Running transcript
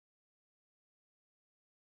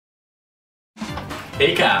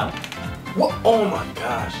Hey, Kyle. What? Oh my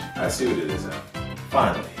gosh. I see what it is now.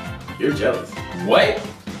 Finally. You're jealous. What?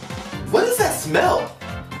 What is that smell?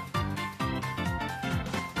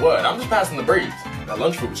 What? I'm just passing the breeze. That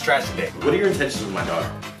lunch food was trash today. What are your intentions with my daughter?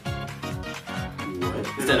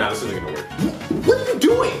 What? Now this isn't gonna work. What are you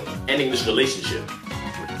doing? Ending this relationship.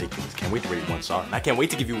 Ridiculous. Can't wait to rate you 1 star. And I can't wait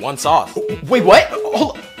to give you 1 sauce. Wait, what?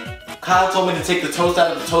 Hold on. Kyle told me to take the toast out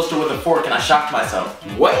of the toaster with a fork and I shocked myself.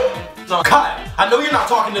 What? Kyle, I know you're not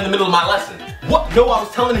talking in the middle of my lesson. What? No, I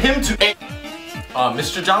was telling him to.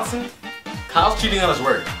 Mr. Johnson? Kyle's cheating on his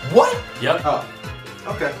word. What? Yep. Oh,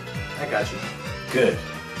 okay. I got you. Good.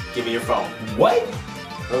 Give me your phone. What?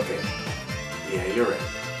 Okay. Yeah, you're right.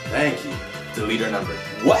 Thank you. Delete her number.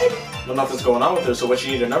 What? Well, nothing's going on with her, so what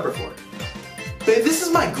you need her number for? Babe, this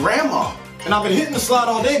is my grandma. And I've been hitting the slide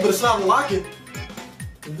all day, but it's not unlocking.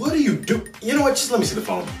 What do you do? You know what? Just let me see the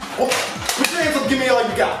phone. Oh, put your hands up, give me all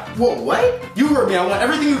you got. Whoa, what? You heard me. I want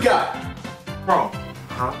everything you got. Wrong.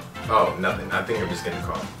 Huh? Oh, nothing. I think I'm just getting a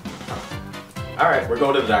call. All right, we're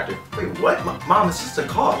going to the doctor. Wait, what? Mom, it's just a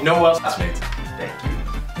call. You know who else? Classmates. Thank you.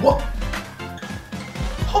 What?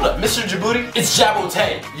 Hold up, Mr. Djibouti? It's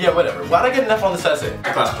Jabote. Yeah, whatever. Why'd I get enough on this essay?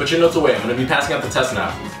 Alright, class, put your notes away. I'm gonna be passing out the test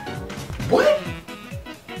now. What?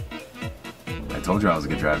 I told you I was a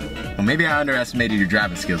good driver. Well, maybe I underestimated your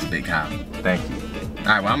driving skills a bit, Kyle. Thank you.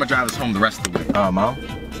 Alright, well, I'm gonna drive us home the rest of the week. Mom?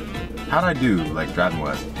 How'd I do, like,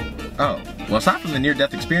 driving-wise? Oh, well, aside from the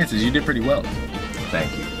near-death experiences, you did pretty well.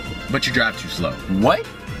 Thank you. But you drive too slow. What?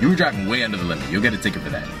 You were driving way under the limit. You'll get a ticket for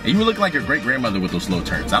that. And you were looking like your great-grandmother with those slow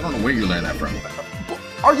turns. I don't know where you learned that from.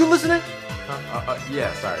 Are you listening?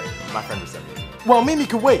 Yeah, sorry. My friend just sent me. Well, Mimi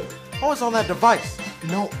could wait. I was on that device.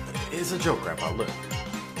 No, it's a joke, Grandpa. Look.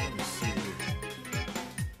 Let me see here.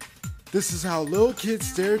 This is how little kids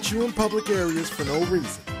stare at you in public areas for no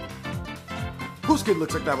reason. Whose kid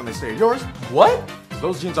looks like that when they stare? Yours? What?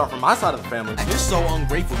 Those genes are from my side of the family. You're so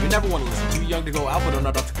ungrateful. You never want to listen. Too young to go out, but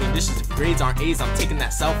not up to clean dishes. If your grades aren't A's, I'm taking that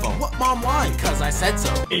cell phone. What, Mom? Why? Because I said so.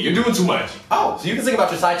 Hey, you're doing too much. Oh, so you can sing about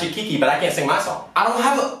your side chick Kiki, but I can't sing my song. I don't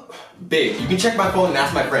have a... Babe, you can check my phone and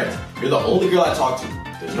ask my friends. You're the only girl I talk to.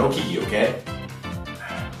 There's no Kiki, okay?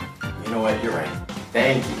 You know what? You're right.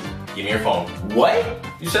 Thank you. Give me your phone. What?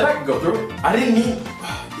 You said I could go through it. I didn't mean...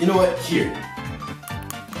 You know what? Here.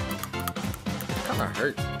 It kinda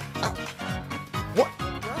hurts. What?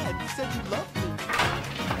 Brad, you said you loved me.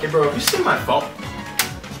 Hey, bro, have you seen my phone?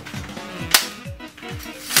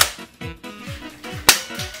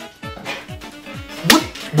 What?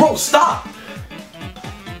 Bro, stop!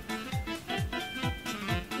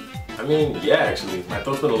 I mean, yeah, actually. My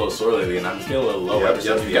throat's been a little sore lately, and I'm feeling a little low. Yep,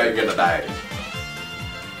 you're gonna die.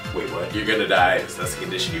 Wait, what? You're gonna die. That's the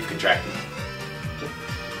condition you've contracted.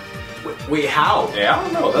 Wait, how? Yeah, I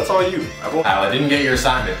don't know. That's all you. Al, I didn't get your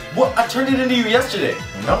assignment. What? I turned it into you yesterday.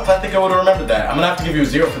 Nope, I think I would've remembered that. I'm gonna have to give you a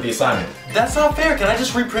 0 for the assignment. That's not fair. Can I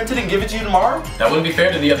just reprint it and give it to you tomorrow? That wouldn't be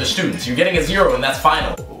fair to the other students. You're getting a 0 and that's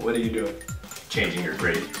final. What are you doing? Changing your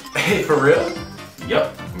grade. Hey, for real?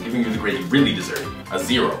 Yep, I'm giving you the grade you really deserve. A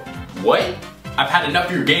 0. What? I've had enough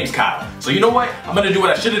of your games, Kyle. So you know what? I'm gonna do what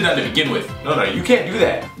I should have done to begin with. No, you can't do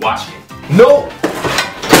that. Watch me. No!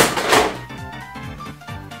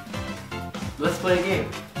 Let's play a game.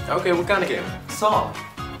 Okay, what kind of game? Song.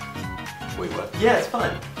 Wait, what? Yeah, it's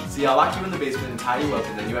fun. See, I'll lock you in the basement and tie you up,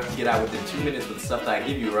 and then you have to get out within 2 minutes with the stuff that I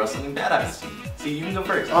give you, or else something bad happens to you. See, you can go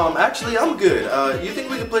first. Actually, I'm good. You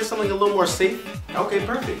think we could play something a little more safe? Okay,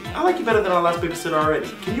 perfect. I like you better than our last babysitter already.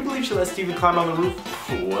 Can you believe she let Steven climb on the roof?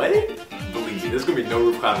 What? Believe me, there's gonna be no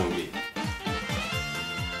roof climbing with me.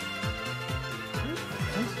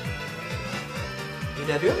 Hey,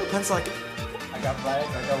 Dad, do you have a pencil I can... I got black,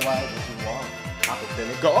 I got white, what you want?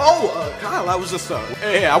 Go. Oh, Kyle, I was just,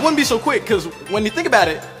 hey, I wouldn't be so quick, because when you think about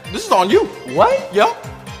it, this is on you. What? Yup.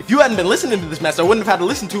 If you hadn't been listening to this mess, I wouldn't have had to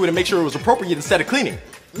listen to it and make sure it was appropriate instead of cleaning.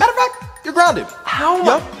 Matter of fact, you're grounded. How?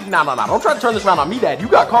 Yup. No, don't try to turn this around on me, Dad. You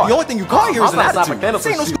got caught. The only thing you caught here is an attitude. This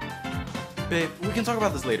ain't no Babe, we can talk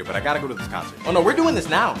about this later, but I gotta go to this concert. Oh no, we're doing this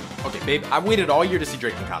now. Okay, babe, I waited all year to see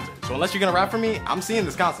Drake in concert. So unless you're gonna rap for me, I'm seeing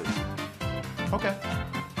this concert. Okay.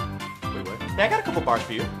 Wait, what? Yeah, I got a couple bars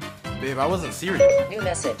for you. Babe, I wasn't serious. New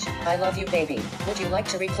message. I love you, baby. Would you like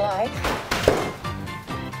to reply?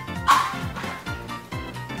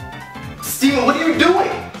 Steven, what are you doing?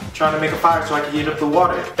 Trying to make a fire so I can heat up the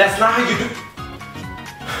water. That's not how you do...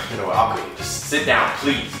 You know what, I'll quit. Just sit down,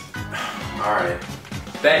 please. Alright.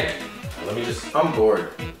 Thank you. Let me just... I'm bored.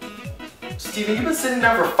 Steven, you've been sitting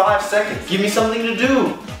down for 5 seconds. Give me something to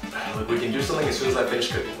do. Look, we can do something as soon as I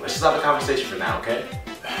finish cooking. Let's just have a conversation for now, okay?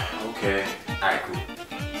 Okay. Alright, cool.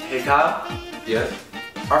 Hey, Kyle? Yes?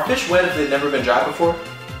 Are fish wet if they've never been dry before?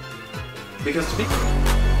 Because to be